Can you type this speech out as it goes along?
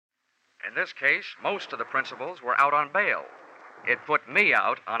In this case, most of the principals were out on bail. It put me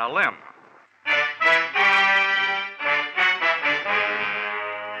out on a limb.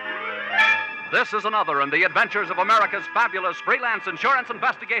 This is another in the adventures of America's fabulous freelance insurance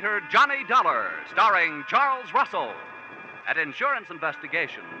investigator, Johnny Dollar, starring Charles Russell. At insurance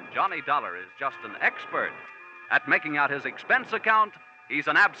investigation, Johnny Dollar is just an expert. At making out his expense account, he's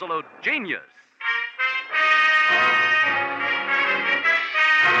an absolute genius.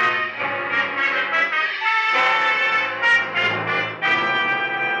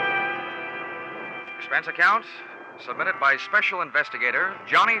 Expense account submitted by Special Investigator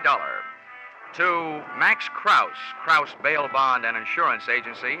Johnny Dollar to Max Krause, Krause Bail Bond and Insurance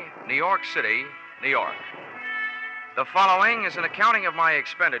Agency, New York City, New York. The following is an accounting of my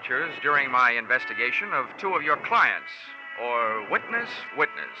expenditures during my investigation of two of your clients, or witness,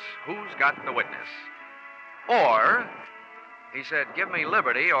 who's got the witness? Or, he said, give me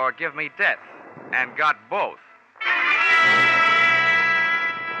liberty or give me death, and got both.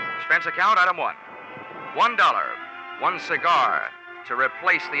 Expense account, item one. $1, one cigar, to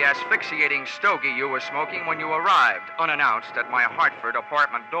replace the asphyxiating stogie you were smoking when you arrived, unannounced, at my Hartford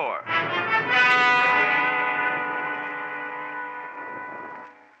apartment door.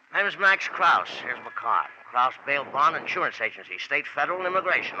 My name's Max Krause. Here's my card. Krause Bail Bond Insurance Agency, State, Federal, and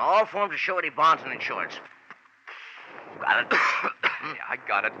Immigration. All forms of surety bonds and insurance. Got it? Yeah, I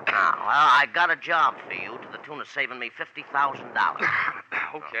got it. Well, I got a job for you to the tune of saving me $50,000.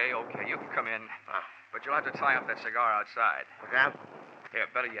 Okay, you can come in. But you'll have to tie up that cigar outside. Okay? Here,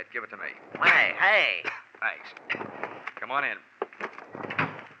 better yet, give it to me. Hey. Thanks. Come on in.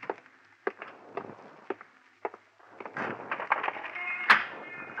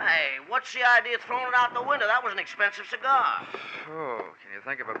 Hey, what's the idea of throwing it out the window? That was an expensive cigar. Oh, can you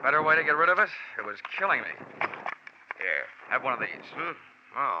think of a better way to get rid of it? It was killing me. Here, have one of these.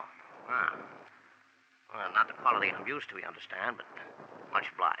 Oh. Well, not the quality I'm used to, you understand, but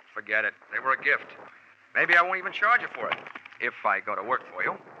much obliged. Forget it. They were a gift. Maybe I won't even charge you for it, if I go to work for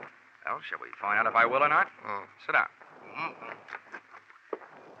you. Well, shall we find out if I will or not? Sit down.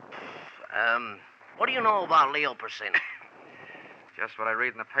 What do you know about Leo Persino? Just what I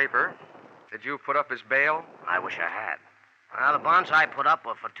read in the paper. Did you put up his bail? I wish I had. Well, the bonds I put up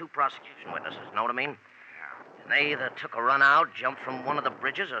were for two prosecution witnesses, know what I mean? Yeah. And they either took a run out, jumped from one of the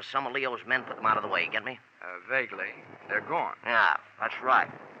bridges, or some of Leo's men put them out of the way, get me? Vaguely. They're gone. Yeah, that's right.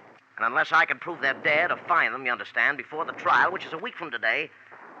 And unless I can prove they're dead or find them, you understand, before the trial, which is a week from today,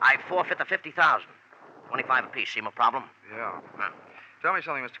 I forfeit the $50,000. 25 apiece, see my problem? Yeah. Tell me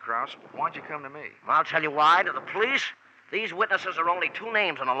something, Mr. Krause. Why'd you come to me? I'll tell you why. To the police, these witnesses are only two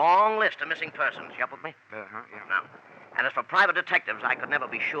names on a long list of missing persons. You up with me? Yeah. Now, and as for private detectives, I could never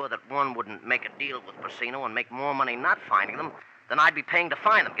be sure that one wouldn't make a deal with Persino and make more money not finding them than I'd be paying to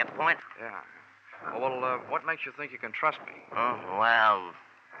find them. Get the point? Yeah. Well, what makes you think you can trust me? Oh, well,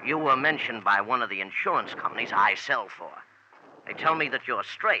 you were mentioned by one of the insurance companies I sell for. They tell me that you're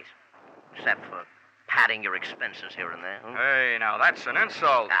straight, except for padding your expenses here and there. Hey, now, that's an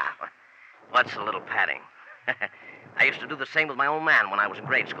insult. What's a little padding? I used to do the same with my old man when I was in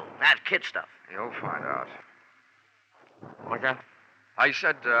grade school. That kid stuff. You'll find out. What's that? I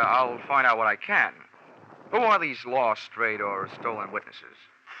said I'll find out what I can. Who are these lost, strayed, or stolen witnesses?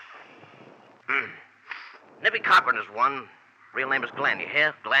 Nippy Cochran is one. Real name is Glenn. You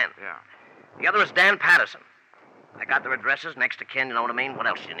hear? Glenn. Yeah. The other is Dan Patterson. I got their addresses, next to kin, you know what I mean? What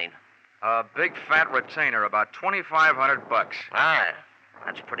else do you need? A big fat retainer, about $2,500.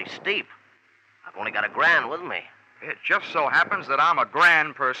 That's pretty steep. I've only got $1,000 with me. It just so happens that I'm a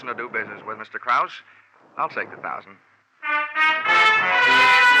grand person to do business with, Mr. Krause. I'll take the 1,000.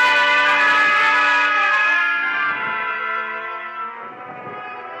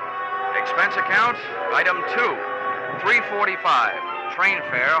 Expense account, item 2, $3.45, train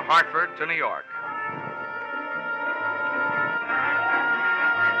fare, Hartford to New York.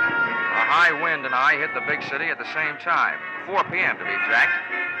 A high wind and I hit the big city at the same time, 4 p.m. to be exact.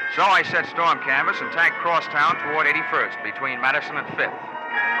 So I set storm canvas and tacked crosstown toward 81st between Madison and 5th.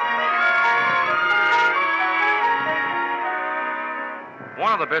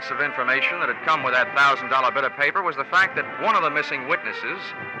 One of the bits of information that had come with that $1,000 bit of paper was the fact that one of the missing witnesses,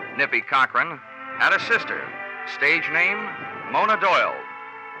 Nippy Cochran, had a sister, stage name Mona Doyle.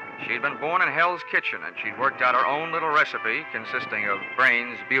 She'd been born in Hell's Kitchen, and she'd worked out her own little recipe consisting of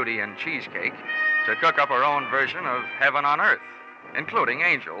brains, beauty, and cheesecake to cook up her own version of heaven on earth, including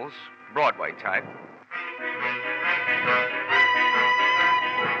angels, Broadway type.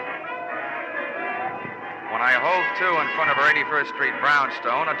 When I hove to in front of her 81st Street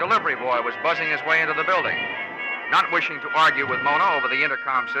brownstone, a delivery boy was buzzing his way into the building. Not wishing to argue with Mona over the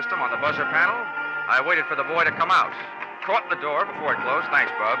intercom system on the buzzer panel, I waited for the boy to come out. Caught the door before it closed.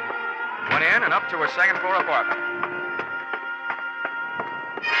 Thanks, Bub. Went in and up to her second-floor apartment.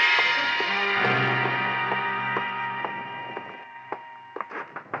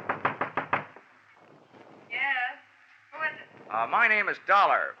 Yes? Who is it? My name is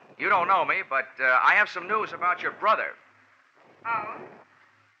Dollar. You don't know me, but I have some news about your brother. Oh?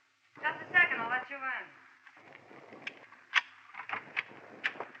 Just a second, I'll let you in.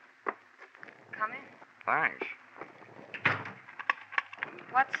 Come in. Thanks.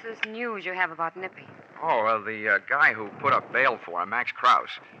 What's this news you have about Nippy? Oh, well, the guy who put up bail for him, Max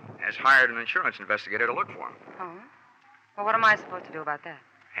Krause, has hired an insurance investigator to look for him. Oh? Well, what am I supposed to do about that?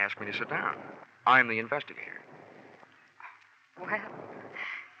 Asked me to sit down. I'm the investigator. Well,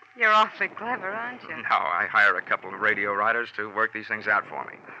 you're awfully clever, aren't you? No, I hire a couple of radio writers to work these things out for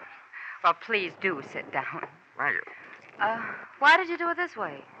me. Well, please do sit down. Thank you. Why did you do it this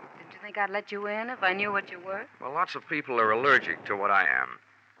way? Didn't you think I'd let you in if I knew what you were? Well, lots of people are allergic to what I am.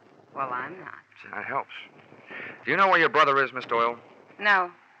 Well, I'm not. That helps. Do you know where your brother is, Miss Doyle?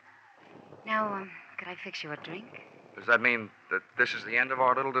 No. Now, could I fix you a drink? Does that mean that this is the end of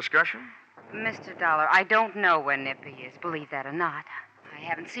our little discussion? Mr. Dollar, I don't know where Nippy is, believe that or not. I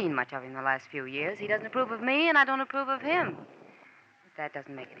haven't seen much of him the last few years. He doesn't approve of me, and I don't approve of him. But that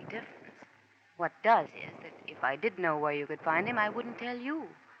doesn't make any difference. What does is that if I did know where you could find him, I wouldn't tell you.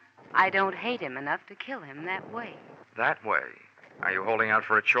 I don't hate him enough to kill him that way. That way? Are you holding out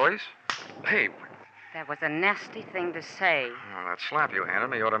for a choice? Hey. That was a nasty thing to say. Well, that slap you handed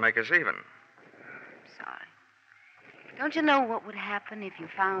me ought to make us even. Sorry. Don't you know what would happen if you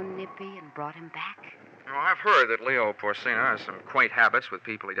found Nippy and brought him back? Well, I've heard that Leo Porcina has some quaint habits with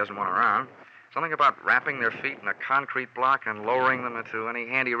people he doesn't want around. Something about wrapping their feet in a concrete block and lowering them into any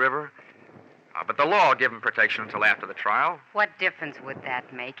handy river. But the law will give him protection until after the trial. What difference would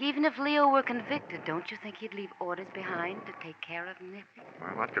that make? Even if Leo were convicted, don't you think he'd leave orders behind to take care of Nippy?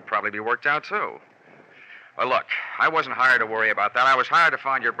 Well, that could probably be worked out, too. Well, look, I wasn't hired to worry about that. I was hired to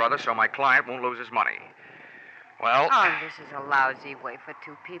find your brother so my client won't lose his money. Well... Oh, this is a lousy way for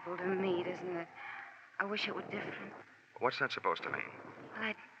two people to meet, isn't it? I wish it were different. What's that supposed to mean?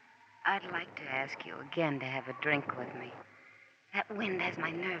 Well, I'd like to ask you again to have a drink with me. That wind has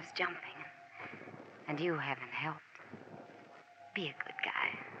my nerves jumping. And you haven't helped. Be a good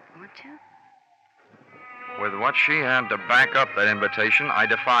guy, won't you? With what she had to back up that invitation, I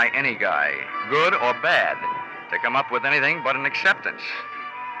defy any guy, good or bad, to come up with anything but an acceptance.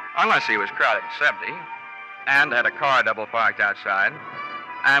 Unless he was crowded 70, and had a car double parked outside,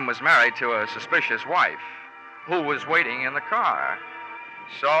 and was married to a suspicious wife, who was waiting in the car.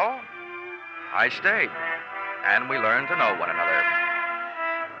 So, I stayed, and we learned to know one another.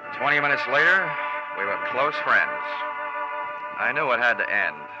 20 minutes later, we were close friends. I knew it had to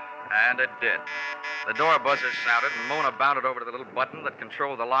end, and it did. The door buzzer sounded, and Mona bounded over to the little button that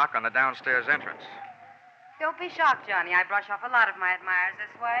controlled the lock on the downstairs entrance. Don't be shocked, Johnny. I brush off a lot of my admirers this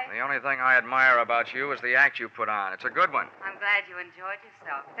way. The only thing I admire about you is the act you put on. It's a good one. I'm glad you enjoyed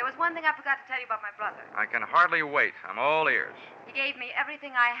yourself. There was one thing I forgot to tell you about my brother. I can hardly wait. I'm all ears. He gave me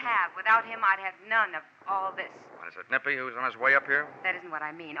everything I have. Without him, I'd have none of all this. What is it, Nippy, who's on his way up here? That isn't what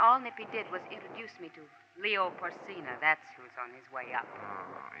I mean. All Nippy did was introduce me to Leo Porcina. That's who's on his way up.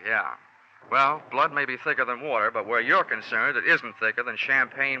 Oh, yeah. Well, blood may be thicker than water, but where you're concerned, it isn't thicker than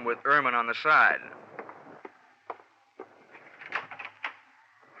champagne with ermine on the side.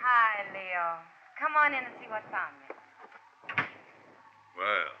 Hi, Leo. Come on in and see what found me.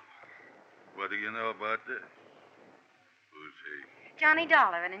 Well, what do you know about this? Who's he? Johnny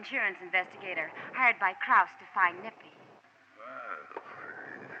Dollar, an insurance investigator, hired by Krause to find Nippy. Well,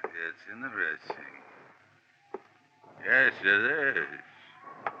 it's interesting. Yes, it is.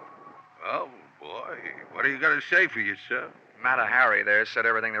 Well, boy, what are you going to say for yourself? Matter Harry there said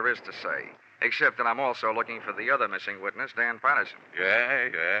everything there is to say, except that I'm also looking for the other missing witness, Dan Patterson. Yeah,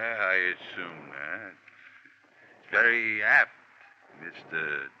 I assume that. It's very apt,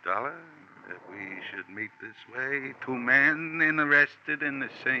 Mr. Dollar, that we should meet this way. Two men interested in the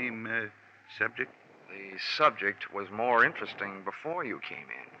same subject. The subject was more interesting before you came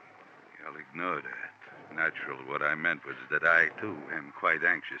in. I'll ignore that. Natural, what I meant was that I, too, am quite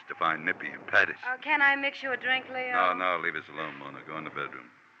anxious to find Nippy and Patterson. Can I mix you a drink, Leo? No, leave us alone, Mona. Go in the bedroom.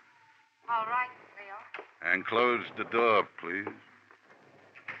 All right, Leo. And close the door, please.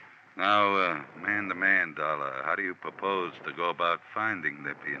 Now, man to man, Dollar, how do you propose to go about finding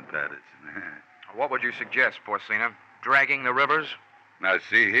Nippy and Patterson? What would you suggest, Porcina? Dragging the rivers? Now,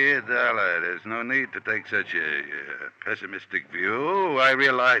 see here, Dollar, there's no need to take such a pessimistic view. I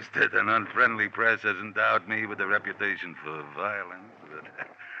realize that an unfriendly press has endowed me with a reputation for violence, but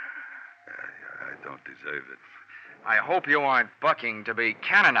I don't deserve it. I hope you aren't bucking to be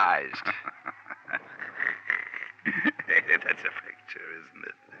canonized. That's a picture, isn't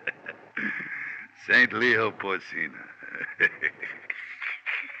it? Saint Leo Porcina.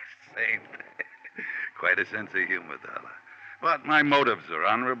 Saint. Quite a sense of humor, Dollar. But my motives are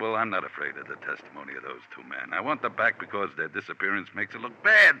honorable. I'm not afraid of the testimony of those two men. I want them back because their disappearance makes it look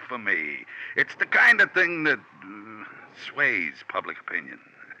bad for me. It's the kind of thing that sways public opinion.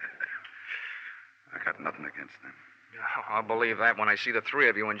 I got nothing against them. I'll believe that when I see the three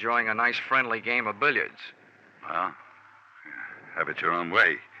of you enjoying a nice, friendly game of billiards. Well, have it your own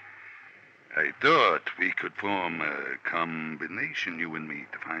way. I thought we could form a combination, you and me,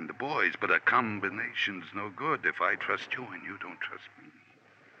 to find the boys, but a combination's no good if I trust you and you don't trust me.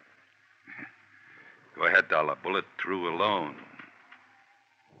 Go ahead, Dollar. Bullet through alone.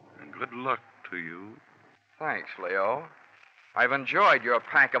 And good luck to you. Thanks, Leo. I've enjoyed your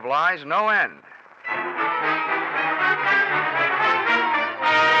pack of lies no end.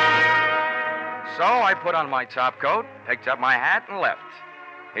 So I put on my top coat, picked up my hat, and left.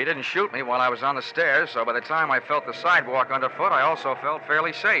 He didn't shoot me while I was on the stairs, so by the time I felt the sidewalk underfoot, I also felt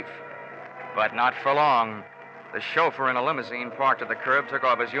fairly safe. But not for long. The chauffeur in a limousine parked at the curb took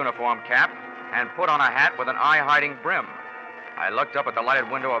off his uniform cap and put on a hat with an eye-hiding brim. I looked up at the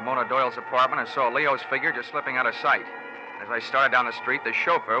lighted window of Mona Doyle's apartment and saw Leo's figure just slipping out of sight. As I started down the street, the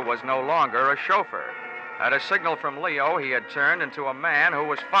chauffeur was no longer a chauffeur. At a signal from Leo, he had turned into a man who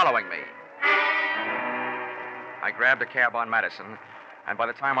was following me. I grabbed a cab on Madison, and by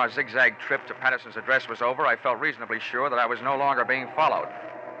the time our zigzag trip to Patterson's address was over, I felt reasonably sure that I was no longer being followed.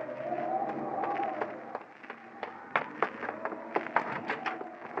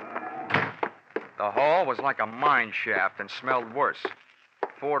 The hall was like a mine shaft and smelled worse.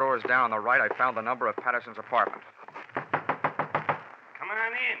 4 doors down on the right, I found the number of Patterson's apartment. Come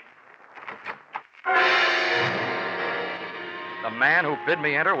on in. The man who bid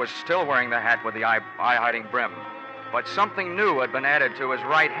me enter was still wearing the hat with the eye-hiding brim. But something new had been added to his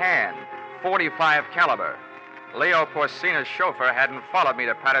right hand, .45 caliber. Leo Porcina's chauffeur hadn't followed me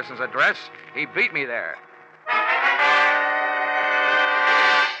to Patterson's address. He beat me there.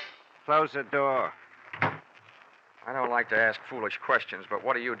 Close the door. I don't like to ask foolish questions, but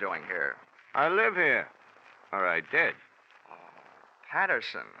what are you doing here? I live here. Or I did.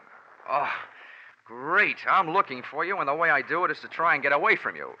 Patterson. Oh, great. I'm looking for you, and the way I do it is to try and get away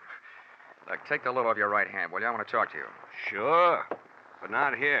from you. Look, take the lid off your right hand, will you? I want to talk to you. Sure, but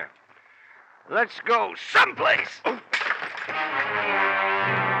not here. Let's go someplace. For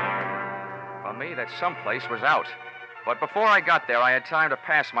me, that someplace was out. But before I got there, I had time to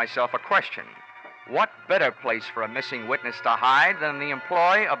pass myself a question. What better place for a missing witness to hide than the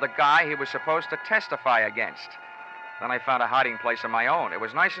employ of the guy he was supposed to testify against? Then I found a hiding place of my own. It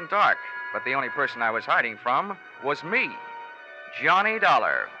was nice and dark, but the only person I was hiding from was me, Johnny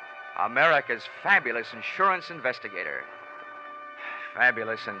Dollar, America's fabulous insurance investigator.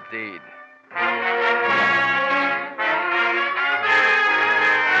 Fabulous indeed.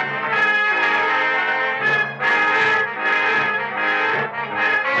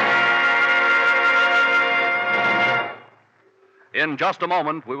 In just a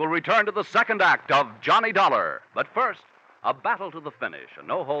moment, we will return to the second act of Johnny Dollar. But first, a battle to the finish, a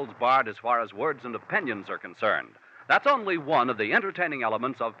no-holds-barred as far as words and opinions are concerned. That's only one of the entertaining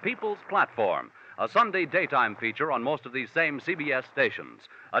elements of People's Platform, a Sunday daytime feature on most of these same CBS stations.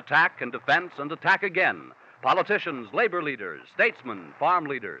 Attack and defense and attack again. Politicians, labor leaders, statesmen, farm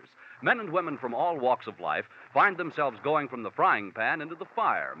leaders, men and women from all walks of life find themselves going from the frying pan into the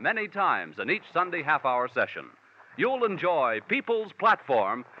fire many times in each Sunday half-hour session. You'll enjoy People's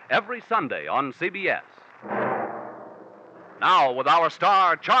Platform every Sunday on CBS. Now, with our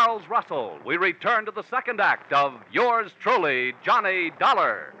star, Charles Russell, we return to the second act of yours truly, Johnny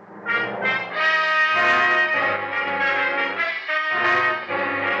Dollar.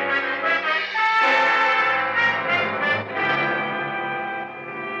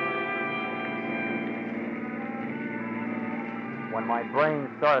 When my brain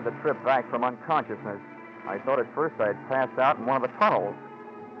started the trip back from unconsciousness, I thought at first I had passed out in one of the tunnels.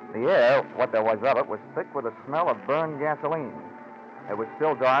 The air, what there was of it, was thick with the smell of burned gasoline. It was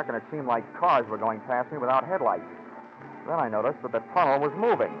still dark, and it seemed like cars were going past me without headlights. Then I noticed that the tunnel was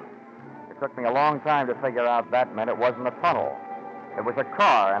moving. It took me a long time to figure out that meant it wasn't a tunnel. It was a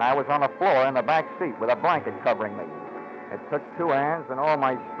car, and I was on the floor in the back seat with a blanket covering me. It took 2 hands and all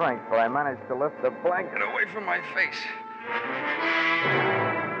my strength, but I managed to lift the blanket away from my face.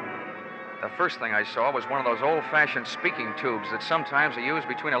 The first thing I saw was one of those old-fashioned speaking tubes that sometimes are used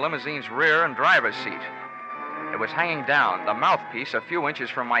between a limousine's rear and driver's seat. It was hanging down, the mouthpiece a few inches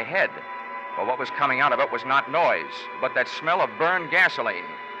from my head. But what was coming out of it was not noise, but that smell of burned gasoline,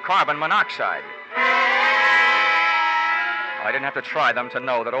 carbon monoxide. I didn't have to try them to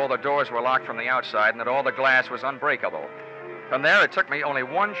know that all the doors were locked from the outside and that all the glass was unbreakable. From there, it took me only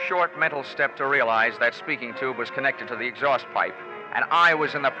one short mental step to realize that speaking tube was connected to the exhaust pipe, and I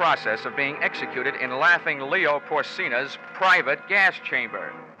was in the process of being executed in Laughing Leo Porcina's private gas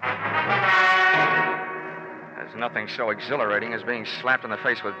chamber. There's nothing so exhilarating as being slapped in the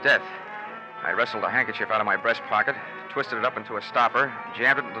face with death. I wrestled a handkerchief out of my breast pocket, twisted it up into a stopper,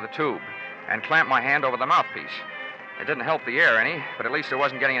 jammed it into the tube, and clamped my hand over the mouthpiece. It didn't help the air any, but at least it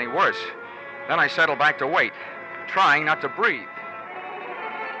wasn't getting any worse. Then I settled back to wait, trying not to breathe.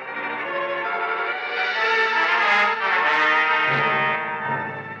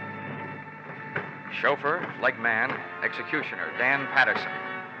 Chauffeur, leg man, executioner, Dan Patterson.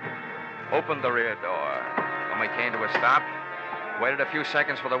 Opened the rear door. When we came to a stop, waited a few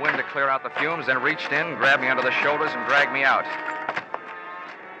seconds for the wind to clear out the fumes, then reached in, grabbed me under the shoulders, and dragged me out.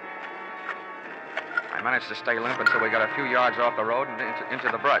 I managed to stay limp until we got a few yards off the road and into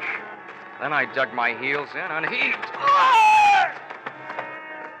the brush. Then I dug my heels in and heaved.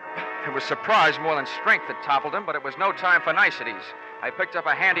 It was surprise more than strength that toppled him, but it was no time for niceties. I picked up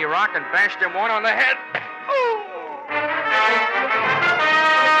a handy rock and bashed him one on the head. Oh.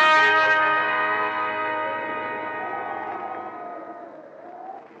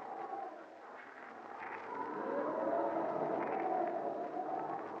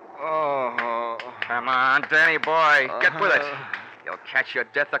 Come on, Danny boy, get with it. You'll catch your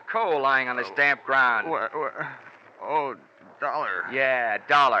death of cold lying on this damp ground. Where? Oh, dollar. Yeah,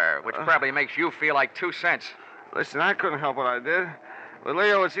 $1, which probably makes you feel like 2 cents. Listen, I couldn't help what I did. But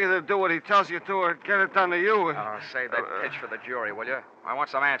Leo, it's either do what he tells you to or get it done to you. Oh, save that pitch for the jury, will you? I want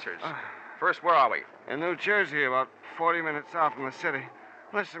some answers. First, where are we? In New Jersey, about 40 minutes out from the city.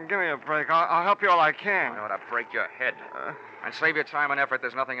 Listen, give me a break. I'll help you all I can. I ought to break your head. And save your time and effort.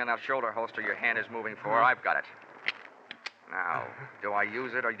 There's nothing in that shoulder holster your hand is moving for. I've got it. Now, do I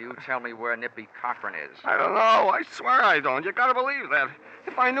use it or do you tell me where Nippy Cochran is? I don't know. I swear I don't. You gotta believe that.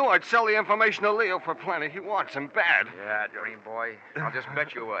 If I knew, I'd sell the information to Leo for plenty. He wants him bad. Yeah, dream boy. I'll just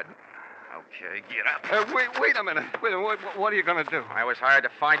bet you would. Okay, get up. Wait a minute. What are you gonna do? I was hired to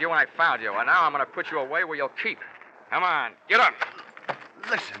find you and I found you, and now I'm gonna put you away where you'll keep. Come on, get up.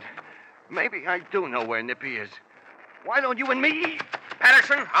 Listen, maybe I do know where Nippy is. Why don't you and me?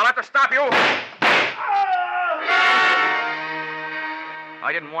 Patterson, I'll have to stop you.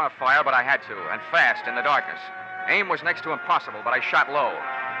 I didn't want to fire, but I had to, and fast in the darkness. Aim was next to impossible, but I shot low.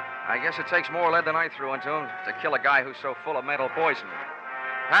 I guess it takes more lead than I threw into him to kill a guy who's so full of mental poison.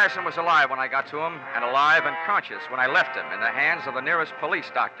 Patterson was alive when I got to him, and alive and conscious when I left him in the hands of the nearest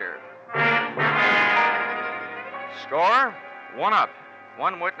police doctor. Score, 1 up.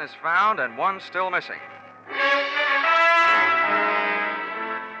 1 witness found and 1 still missing.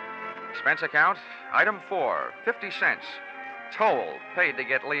 Expense account, item 4, 50 cents. Toll paid to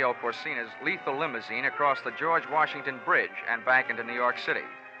get Leo Porcina's lethal limousine across the George Washington Bridge and back into New York City.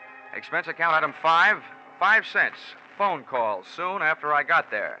 Expense account, item 5, 5 cents. Phone call soon after I got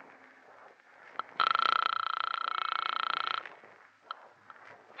there.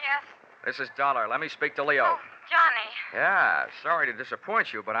 Yes? This is Dollar. Let me speak to Leo. Oh, Johnny. Yeah, sorry to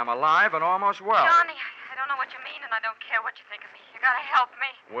disappoint you, but I'm alive and almost well. Johnny, I don't know what you mean, and I don't care what you think of me. You gotta help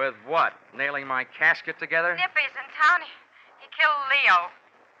me. With what? Nailing my casket together? Nippy's in town. He killed Leo.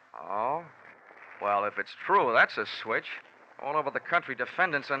 Oh? Well, if it's true, that's a switch. All over the country,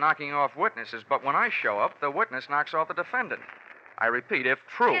 defendants are knocking off witnesses, but when I show up, the witness knocks off the defendant. I repeat, if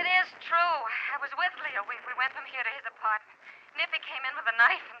true. It is true. I was with Leo. We went from here to his apartment. Nippy came in with a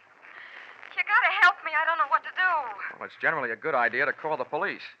knife, and you gotta help me. I don't know what to do. Well, it's generally a good idea to call the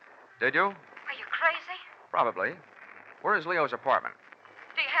police. Did you? Are you crazy? Probably. Where is Leo's apartment?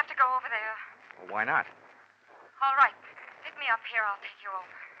 Do you have to go over there? Well, why not? All right. Pick me up here. I'll take you over.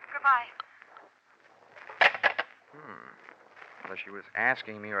 Goodbye. Whether she was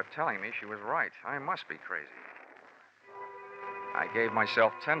asking me or telling me, she was right. I must be crazy. I gave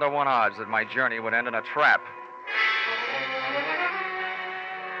myself 10 to 1 odds that my journey would end in a trap.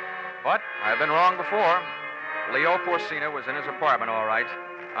 But I've been wrong before. Leo Porcina was in his apartment, all right,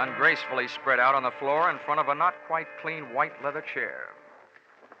 ungracefully spread out on the floor in front of a not quite clean white leather chair.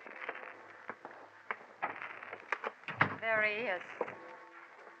 There he is.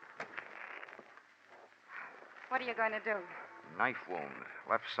 What are you going to do? Knife wound,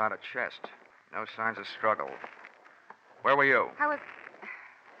 left side of chest. No signs of struggle. Where were you? I was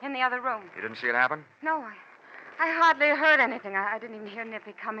in the other room. You didn't see it happen? No, I hardly heard anything. I didn't even hear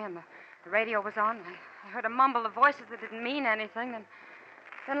Nippy come in. The radio was on. I heard a mumble of voices that didn't mean anything.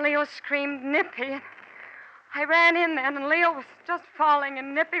 Then Leo screamed, Nippy. I ran in then, and Leo was just falling,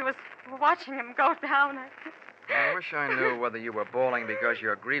 and Nippy was watching him go down. I wish I knew whether you were bawling because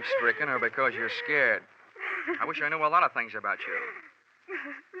you're grief-stricken or because you're scared. I wish I knew a lot of things about you.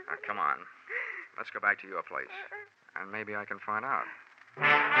 Now, come on. Let's go back to your place, and maybe I can find out.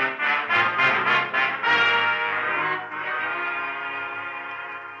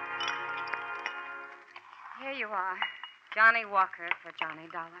 Here you are. Johnny Walker for Johnny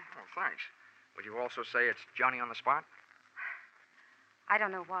Dollar. Oh, thanks. Would you also say it's Johnny on the spot? I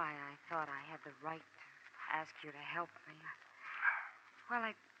don't know why I thought I had the right to ask you to help me. Well,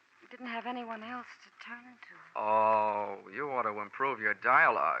 I didn't have anyone else to turn to. Oh, you ought to improve your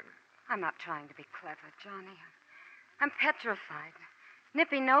dialogue. I'm not trying to be clever, Johnny. I'm petrified.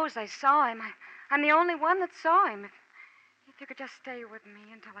 Nippy knows I saw him. I'm the only one that saw him. If you could just stay with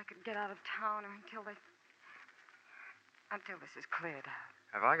me until I could get out of town or until this is cleared out.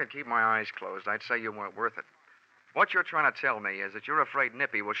 If I could keep my eyes closed, I'd say you weren't worth it. What you're trying to tell me is that you're afraid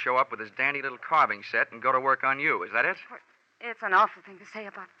Nippy will show up with his dandy little carving set and go to work on you. Is that it? Well, it's an awful thing to say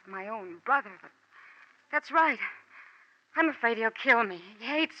about my own brother, but that's right. I'm afraid he'll kill me. He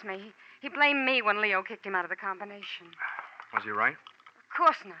hates me. He blamed me when Leo kicked him out of the combination. Was he right? Of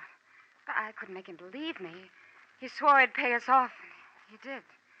course not. I couldn't make him believe me. He swore he'd pay us off, and he did.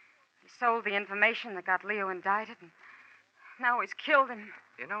 He sold the information that got Leo indicted, and now he's killed him.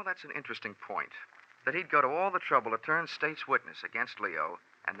 You know, that's an interesting point. That he'd go to all the trouble to turn state's witness against Leo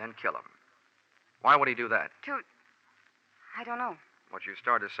and then kill him. Why would he do that? I don't know. What you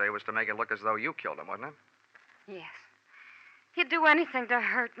started to say was to make it look as though you killed him, wasn't it? Yes. He'd do anything to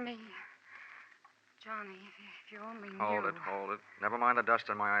hurt me. Johnny, if you only knew. Hold it. Never mind the dust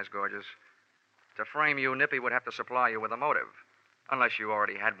in my eyes, gorgeous. To frame you, Nippy would have to supply you with a motive. Unless you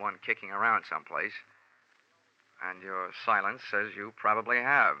already had one kicking around someplace. And your silence says you probably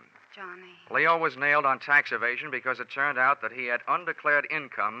have. Johnny. Leo was nailed on tax evasion because it turned out that he had undeclared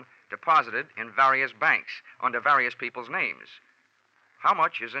income deposited in various banks under various people's names. How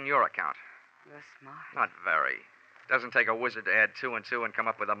much is in your account? You're smart. Not very. Doesn't take a wizard to add 2 and 2 and come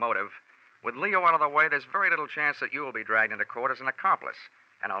up with a motive. With Leo out of the way, there's very little chance that you will be dragged into court as an accomplice.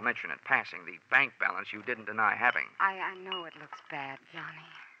 And I'll mention in passing the bank balance you didn't deny having. I know it looks bad, Johnny.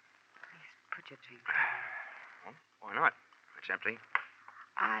 Please put your drink down. Well, why not? It's empty.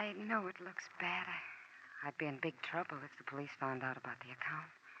 I know it looks bad. I'd be in big trouble if the police found out about the account.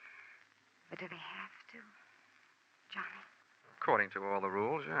 But do they have to, Johnny? According to all the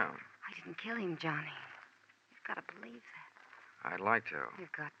rules, yeah. I didn't kill him, Johnny. You've got to believe that. I'd like to.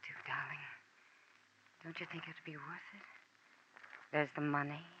 You've got to, darling. Don't you think it'd be worth it? There's the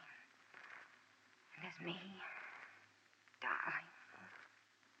money. And there's me. Darling.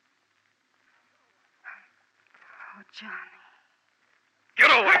 Oh, Johnny. Get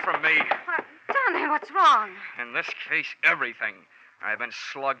away from me! Johnny, what's wrong? In this case, everything. I've been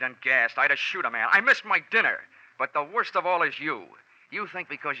slugged and gassed. I had to shoot a man. I missed my dinner. But the worst of all is you. You think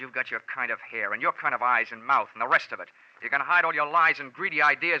because you've got your kind of hair and your kind of eyes and mouth and the rest of it, you can hide all your lies and greedy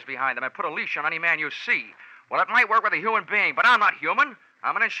ideas behind them and put a leash on any man you see. Well, it might work with a human being, but I'm not human.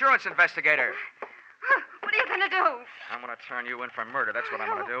 I'm an insurance investigator. What are you going to do? I'm going to turn you in for murder. That's what I'm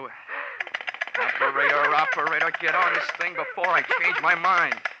going to do. Operator, get on this thing before I change my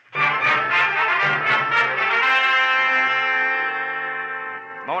mind.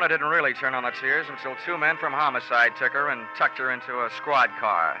 Mona didn't really turn on the tears until 2 men from homicide took her and tucked her into a squad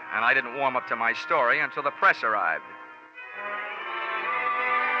car. And I didn't warm up to my story until the press arrived.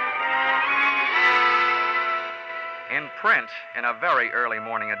 In print, in a very early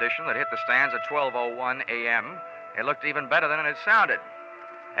morning edition that hit the stands at 12:01 a.m., it looked even better than it sounded.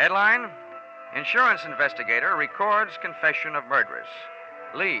 Headline: Insurance investigator records confession of murderess.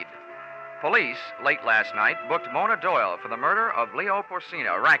 Lead: police, late last night, booked Mona Doyle for the murder of Leo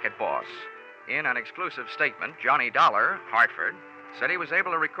Porcina, racket boss. In an exclusive statement, Johnny Dollar, Hartford, said he was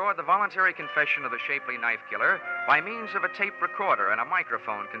able to record the voluntary confession of the shapely knife killer by means of a tape recorder and a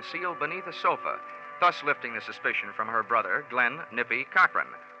microphone concealed beneath a sofa, thus lifting the suspicion from her brother, Glenn Nippy Cochran,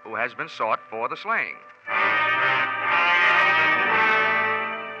 who has been sought for the slaying.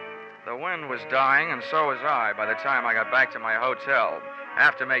 The wind was dying, and so was I by the time I got back to my hotel,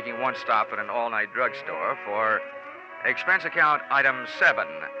 after making one stop at an all-night drugstore for expense account item 7,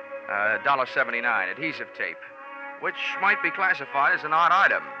 $1.79, adhesive tape, which might be classified as an odd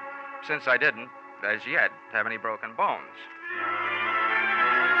item, since I didn't, as yet, have any broken bones.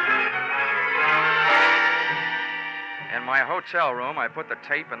 In In my hotel room, I put the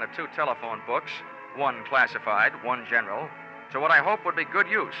tape and the 2 telephone books, one classified, one general, to what I hoped would be good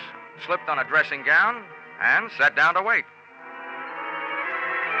use, slipped on a dressing gown, and sat down to wait.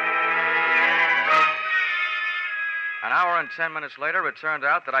 An hour and 10 minutes later, it turned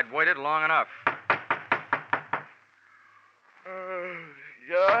out that I'd waited long enough.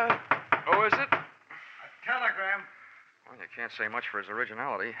 Yeah? Who is it? A telegram. Well, you can't say much for his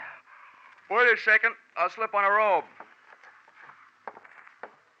originality. Wait a second. I'll slip on a robe.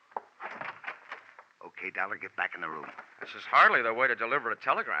 Okay, Dollar, get back in the room. This is hardly the way to deliver a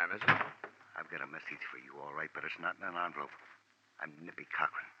telegram, is it? I've got a message for you, all right, but it's not in an envelope. I'm Nippy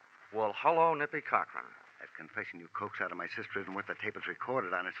Cochran. Well, hello, Nippy Cochran. That confession you coaxed out of my sister isn't what the tape is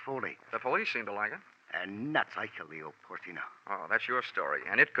recorded on. It's phony. The police seem to like it. And nuts, I killed Leo Porcino. Oh, that's your story,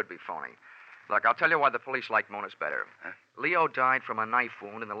 and it could be phony. Look, I'll tell you why the police like Mona's better. Huh? Leo died from a knife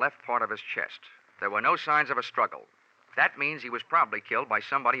wound in the left part of his chest. There were no signs of a struggle. That means he was probably killed by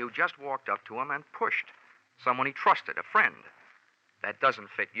somebody who just walked up to him and pushed. Someone he trusted, a friend. That doesn't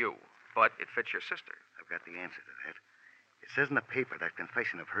fit you, but it fits your sister. I've got the answer to that. It says in the paper that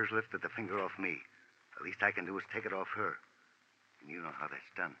confession of hers lifted the finger off me. The least I can do is take it off her. And you know how that's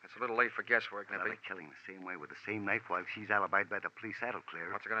done. It's a little late for guesswork, Well, Nippy. by killing the same way with the same knife while she's alibied by the police, that'll clear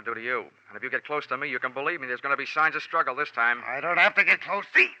her. What's it going to do to you? And if you get close to me, you can believe me, there's going to be signs of struggle this time. I don't have to get close.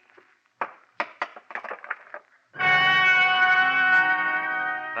 See?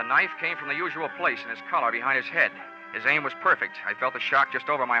 The knife came from the usual place in his collar behind his head. His aim was perfect. I felt the shock just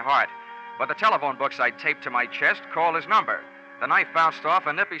over my heart. But the telephone books I'd taped to my chest called his number. The knife bounced off,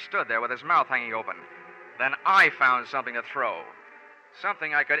 and Nippy stood there with his mouth hanging open. Then I found something to throw.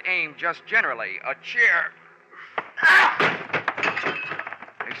 Something I could aim just generally. A chair.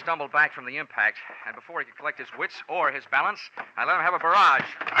 He stumbled back from the impact, and before he could collect his wits or his balance, I let him have a barrage.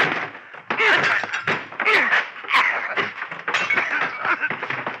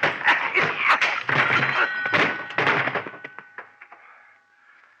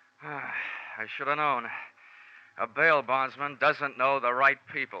 I should have known. A bail bondsman doesn't know the right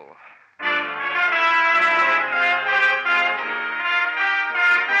people.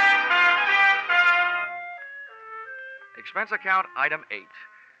 Expense account item 8.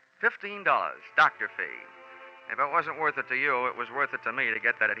 $15, doctor fee. If it wasn't worth it to you, it was worth it to me to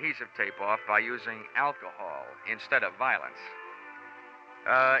get that adhesive tape off by using alcohol instead of violence.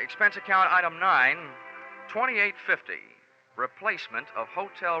 Expense account item 9, $28.50. Replacement of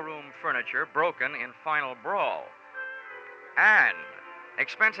hotel room furniture broken in final brawl. And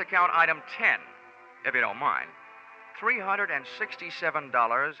expense account item 10, if you don't mind,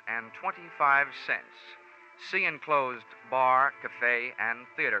 $367.25. See enclosed bar, cafe, and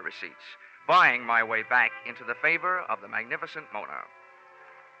theater receipts. Buying my way back into the favor of the magnificent Mona.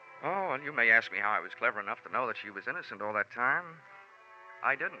 Oh, and you may ask me how I was clever enough to know that she was innocent all that time.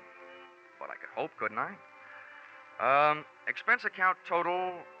 I didn't. But I could hope, couldn't I? Expense account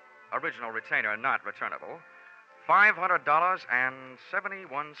total, original retainer not returnable,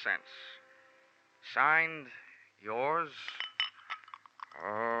 $500.71. Signed, yours,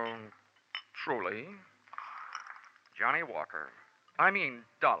 truly, Johnny Walker.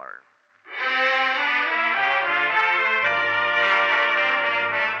 Dollar.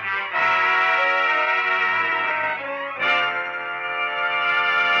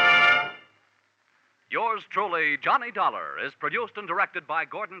 Yours truly, Johnny Dollar, is produced and directed by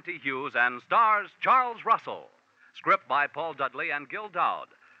Gordon T. Hughes and stars Charles Russell. Script by Paul Dudley and Gil Dowd.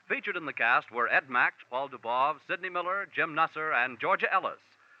 Featured in the cast were Ed Mack, Paul Dubov, Sidney Miller, Jim Nusser, and Georgia Ellis.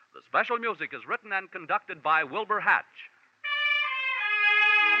 The special music is written and conducted by Wilbur Hatch.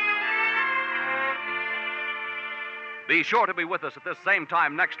 Be sure to be with us at this same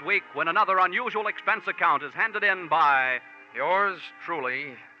time next week when another unusual expense account is handed in by Yours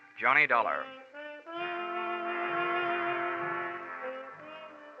truly, Johnny Dollar.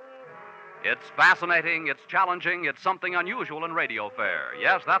 It's fascinating, it's challenging, it's something unusual in radio fare.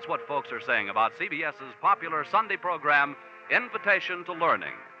 Yes, that's what folks are saying about CBS's popular Sunday program, Invitation to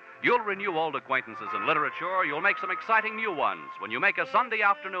Learning. You'll renew old acquaintances in literature. You'll make some exciting new ones when you make a Sunday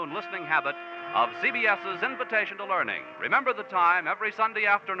afternoon listening habit of CBS's Invitation to Learning. Remember the time every Sunday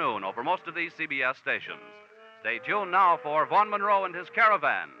afternoon over most of these CBS stations. Stay tuned now for Vaughn Monroe and his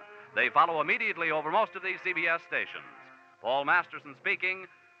Caravan. They follow immediately over most of these CBS stations. Paul Masterson speaking.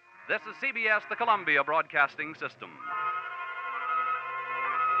 This is CBS, the Columbia Broadcasting System.